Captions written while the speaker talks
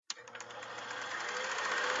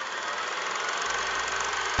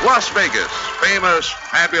Las Vegas, famous,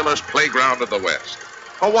 fabulous playground of the West.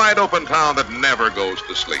 A wide-open town that never goes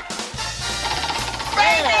to sleep.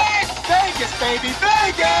 Vegas! Vegas, baby,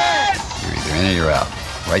 Vegas! You're either in or you're out.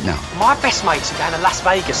 Right now. My best mates are going to Las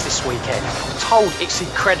Vegas this weekend. I'm told it's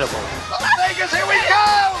incredible. Vegas, here we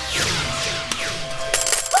go!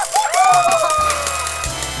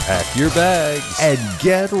 Pack your bags and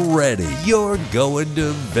get ready. You're going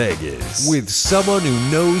to Vegas with someone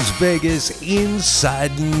who knows Vegas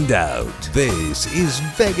inside and out. This is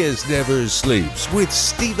Vegas Never Sleeps with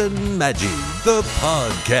Stephen Maggi, the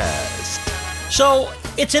podcast. So,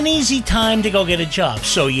 it's an easy time to go get a job,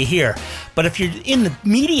 so you hear. But if you're in the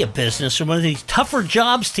media business or one of these tougher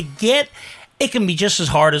jobs to get, it can be just as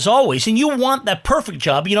hard as always. And you want that perfect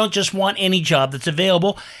job. You don't just want any job that's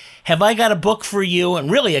available. Have I got a book for you,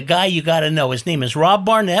 and really a guy you got to know. His name is Rob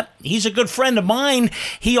Barnett. He's a good friend of mine.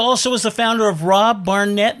 He also is the founder of Rob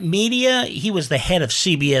Barnett Media. He was the head of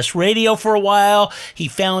CBS Radio for a while. He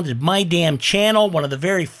founded My Damn Channel, one of the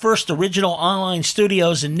very first original online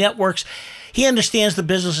studios and networks. He understands the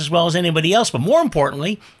business as well as anybody else, but more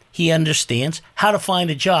importantly, he understands how to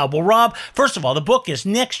find a job. Well, Rob, first of all, the book is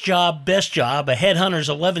Next Job, Best Job, a Headhunter's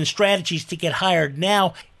 11 Strategies to Get Hired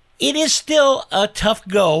Now. It is still a tough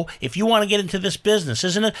go if you want to get into this business,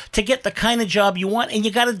 isn't it? To get the kind of job you want, and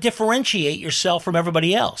you got to differentiate yourself from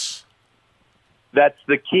everybody else. That's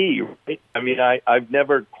the key, right? I mean, I've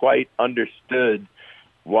never quite understood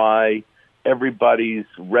why everybody's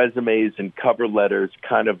resumes and cover letters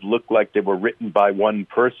kind of look like they were written by one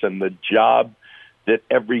person. The job that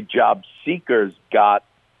every job seeker's got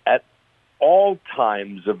at all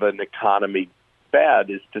times of an economy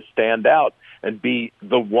bad is to stand out and be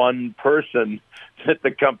the one person that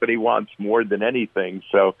the company wants more than anything.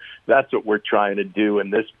 So that's what we're trying to do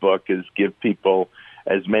in this book, is give people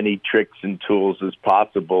as many tricks and tools as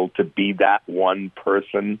possible to be that one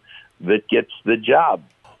person that gets the job.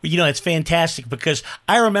 You know, it's fantastic because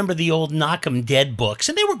I remember the old Knock 'em Dead books,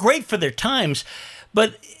 and they were great for their times,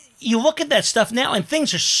 but you look at that stuff now and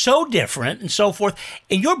things are so different and so forth.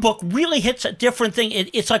 And your book really hits a different thing.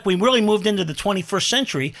 It's like we really moved into the 21st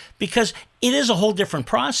century because it is a whole different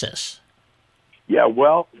process. Yeah,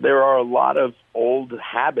 well, there are a lot of old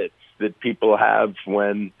habits that people have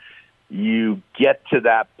when you get to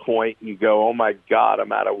that point and you go, oh my God,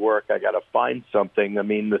 I'm out of work. I got to find something. I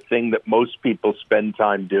mean, the thing that most people spend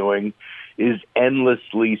time doing is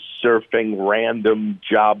endlessly surfing random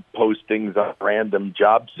job postings on random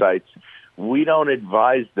job sites. We don't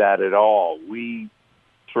advise that at all. We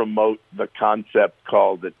promote the concept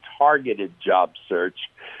called the targeted job search,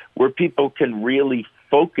 where people can really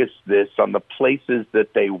focus this on the places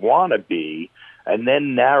that they want to be and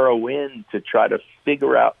then narrow in to try to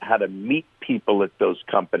figure out how to meet people at those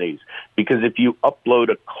companies. Because if you upload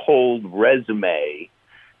a cold resume,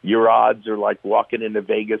 your odds are like walking into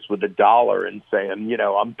Vegas with $1 and saying, you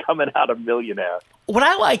know, I'm coming out a millionaire. What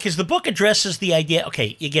I like is the book addresses the idea,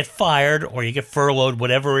 okay, you get fired or you get furloughed,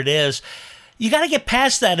 whatever it is. You got to get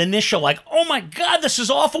past that initial, like, oh my God, this is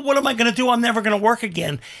awful. What am I going to do? I'm never going to work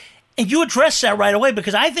again. And you address that right away,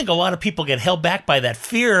 because I think a lot of people get held back by that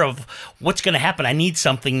fear of what's going to happen. I need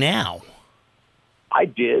something now. I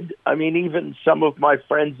did. I mean, even some of my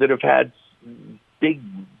friends that have had big,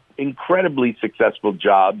 incredibly successful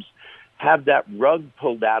jobs have that rug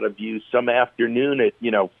pulled out of you some afternoon at,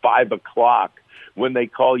 5 o'clock when they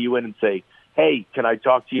call you in and say, hey, can I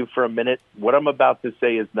talk to you for a minute? What I'm about to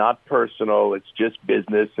say is not personal. It's just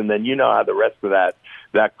business. And then you know how the rest of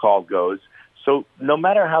that call goes. So no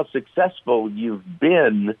matter how successful you've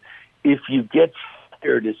been, if you get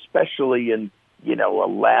fired, especially in, a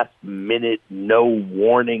last-minute,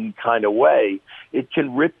 no-warning kind of way, it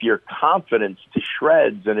can rip your confidence to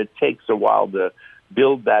shreds, and it takes a while to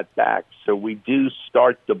build that back. So we do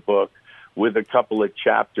start the book with a couple of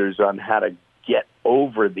chapters on how to get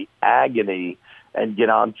over the agony and get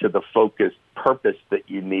onto the focused purpose that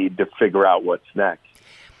you need to figure out what's next.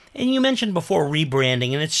 And you mentioned before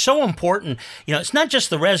rebranding, and it's so important. It's not just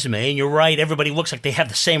the resume, and you're right, everybody looks like they have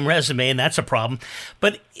the same resume, and that's a problem.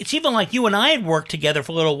 But it's even like you and I had worked together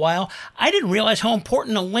for a little while. I didn't realize how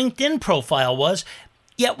important a LinkedIn profile was.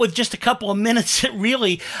 Yet with just a couple of minutes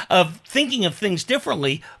really of thinking of things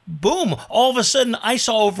differently, boom, all of a sudden I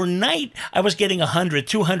saw overnight I was getting 100,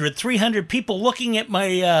 200, 300 people looking at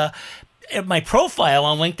my profile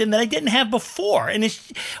on LinkedIn that I didn't have before. And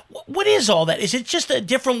what is all that? Is it just a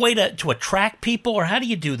different way to attract people, or how do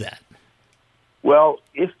you do that? Well,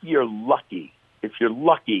 if you're lucky,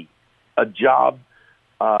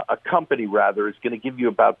 a company rather, is going to give you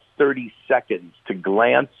about 30 seconds to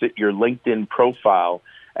glance at your LinkedIn profile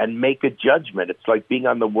and make a judgment. It's like being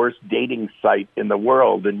on the worst dating site in the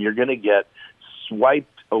world, and you're going to get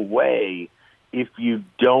swiped away if you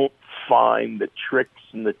don't find the tricks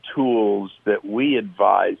and the tools that we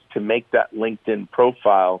advise to make that LinkedIn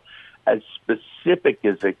profile as specific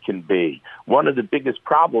as it can be. One of the biggest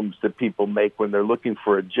problems that people make when they're looking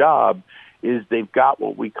for a job is they've got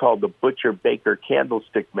what we call the butcher, baker,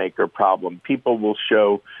 candlestick maker problem. People will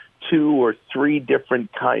show 2 or 3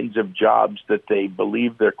 different kinds of jobs that they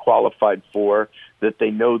believe they're qualified for, that they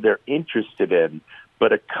know they're interested in.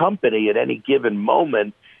 But a company at any given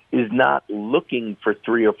moment is not looking for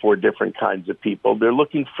 3 or 4 different kinds of people. They're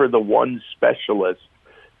looking for the one specialist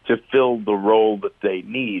to fill the role that they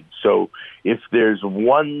need. So if there's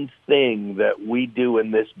one thing that we do in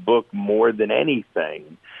this book more than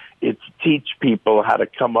anything, it's teach people how to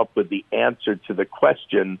come up with the answer to the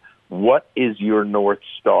question, what is your North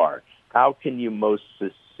Star? How can you most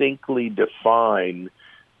succinctly define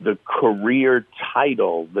the career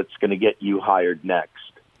title that's going to get you hired next?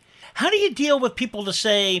 How do you deal with people to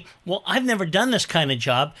say, well, I've never done this kind of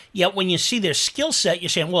job, yet when you see their skill set, you're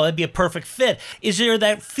saying, well, it'd be a perfect fit. Is there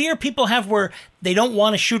that fear people have where they don't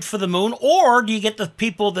want to shoot for the moon? Or do you get the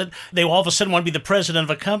people that they all of a sudden want to be the president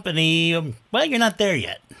of a company? Well, you're not there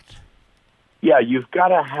yet. Yeah, you've got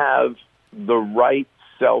to have the right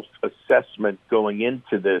self-assessment going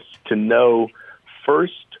into this to know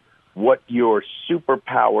first what your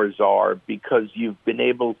superpowers are because you've been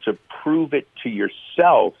able to prove it to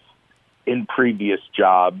yourself in previous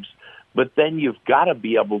jobs, but then you've got to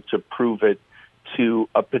be able to prove it to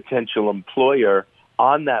a potential employer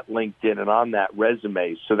on that LinkedIn and on that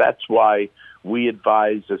resume. So that's why we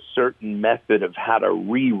advise a certain method of how to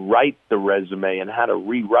rewrite the resume and how to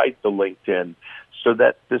rewrite the LinkedIn so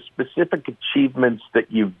that the specific achievements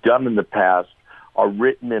that you've done in the past are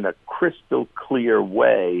written in a crystal clear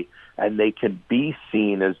way and they can be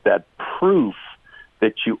seen as that proof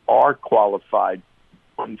that you are qualified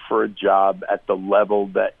for a job at the level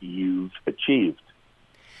that you've achieved.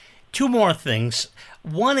 2 more things.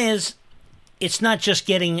 One is, it's not just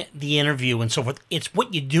getting the interview and so forth. It's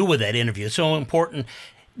what you do with that interview. It's so important.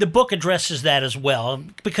 The book addresses that as well,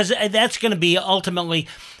 because that's going to be ultimately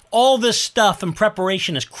all this stuff and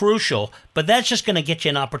preparation is crucial, but that's just going to get you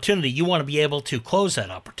an opportunity. You want to be able to close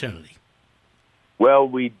that opportunity. Well,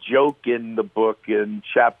 we joke in the book in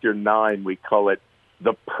chapter 9, we call it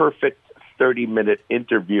the perfect 30-minute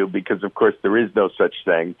interview because, of course, there is no such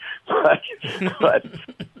thing. But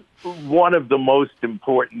one of the most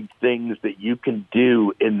important things that you can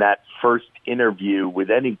do in that first interview with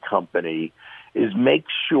any company is make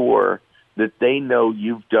sure that they know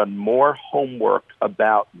you've done more homework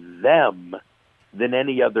about them than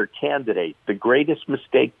any other candidate. The greatest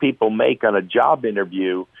mistake people make on a job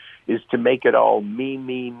interview is to make it all me,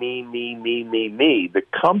 me, me, me, me, me, me. The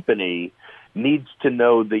company needs to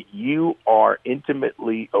know that you are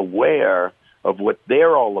intimately aware of what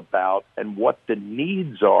they're all about and what the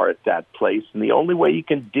needs are at that place. And the only way you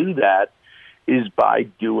can do that is by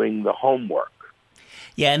doing the homework.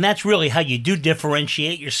 Yeah, and that's really how you do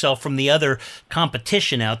differentiate yourself from the other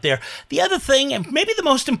competition out there. The other thing, and maybe the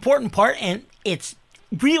most important part, and it's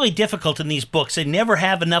really difficult in these books. They never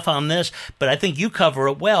have enough on this, but I think you cover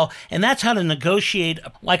it well. And that's how to negotiate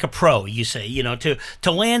like a pro, you say,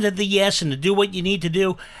 to land at the yes and to do what you need to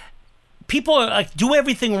do. People are like, do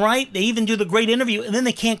everything right. They even do the great interview, and then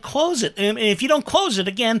they can't close it. And if you don't close it,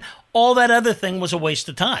 again, all that other thing was a waste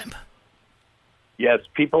of time. Yes,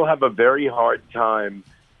 people have a very hard time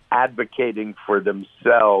advocating for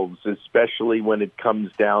themselves, especially when it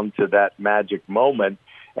comes down to that magic moment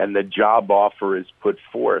and the job offer is put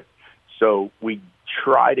forth. So we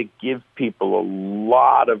try to give people a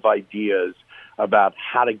lot of ideas about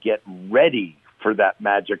how to get ready for that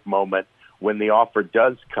magic moment when the offer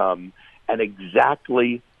does come and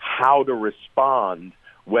exactly how to respond,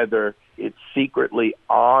 whether it's secretly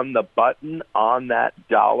on the button, on that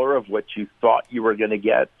dollar of what you thought you were going to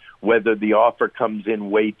get, whether the offer comes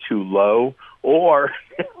in way too low, or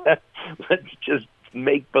let's just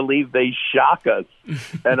make believe they shock us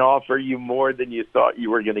and offer you more than you thought you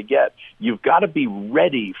were going to get. You've got to be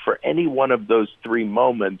ready for any one of those 3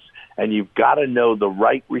 moments, and you've got to know the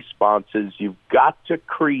right responses. You've got to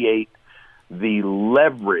create the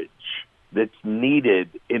leverage that's needed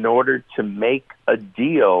in order to make a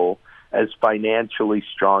deal as financially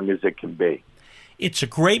strong as it can be. It's a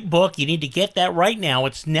great book. You need to get that right now.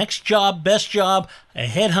 It's Next Job, Best Job, a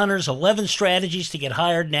Headhunter's 11 Strategies to Get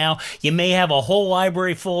Hired Now. You may have a whole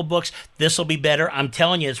library full of books. This will be better. I'm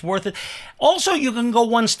telling you, it's worth it. Also, you can go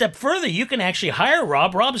one step further. You can actually hire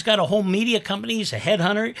Rob. Rob's got a whole media company. He's a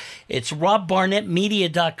headhunter. It's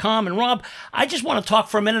robbarnettmedia.com. And Rob, I just want to talk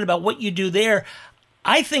for a minute about what you do there.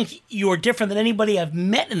 I think you're different than anybody I've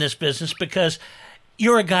met in this business because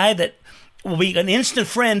you're a guy that will be an instant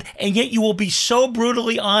friend, and yet you will be so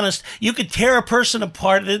brutally honest. You could tear a person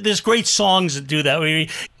apart. There's great songs that do that.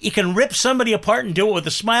 You can rip somebody apart and do it with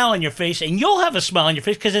a smile on your face, and you'll have a smile on your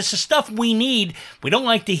face because it's the stuff we need. We don't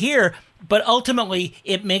like to hear, but ultimately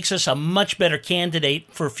it makes us a much better candidate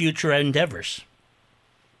for future endeavors.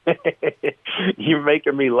 You're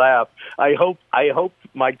making me laugh. I hope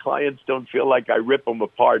my clients don't feel like I rip them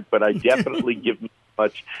apart, but I definitely give them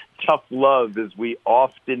much tough love as we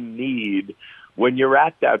often need when you're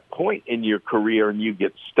at that point in your career and you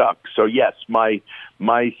get stuck. So yes, my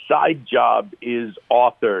side job is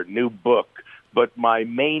author, new book, but my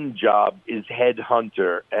main job is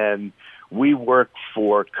headhunter, and we work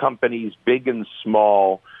for companies big and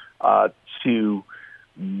small to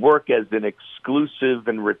work as an exclusive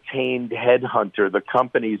and retained headhunter. The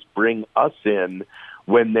companies bring us in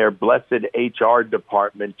when their blessed HR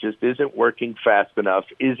department just isn't working fast enough,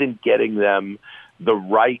 isn't getting them the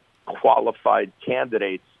right qualified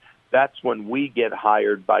candidates. That's when we get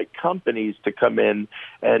hired by companies to come in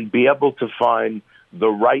and be able to find the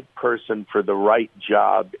right person for the right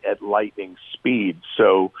job at lightning speed.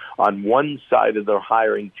 So on one side of the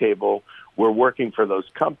hiring table, we're working for those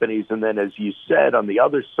companies. And then, as you said, on the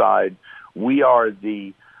other side, we are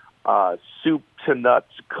the soup to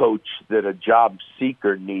nuts coach that a job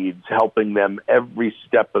seeker needs, helping them every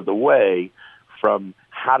step of the way, from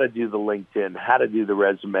how to do the LinkedIn, how to do the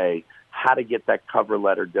resume, how to get that cover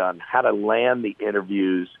letter done, how to land the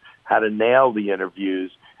interviews, how to nail the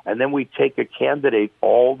interviews. And then we take a candidate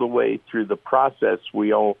all the way through the process.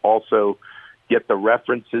 We also get the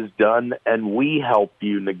references done, and we help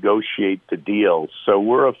you negotiate the deal. So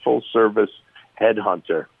we're a full-service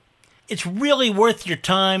headhunter. It's really worth your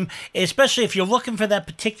time, especially if you're looking for that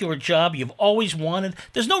particular job you've always wanted.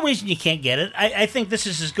 There's no reason you can't get it. I think this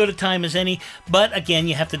is as good a time as any, but again,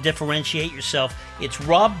 you have to differentiate yourself. It's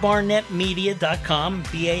robbarnettmedia.com,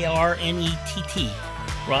 B-A-R-N-E-T-T,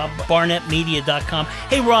 robbarnettmedia.com.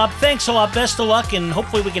 Hey, Rob, thanks a lot. Best of luck, and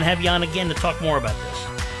hopefully we can have you on again to talk more about this.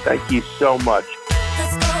 Thank you so much.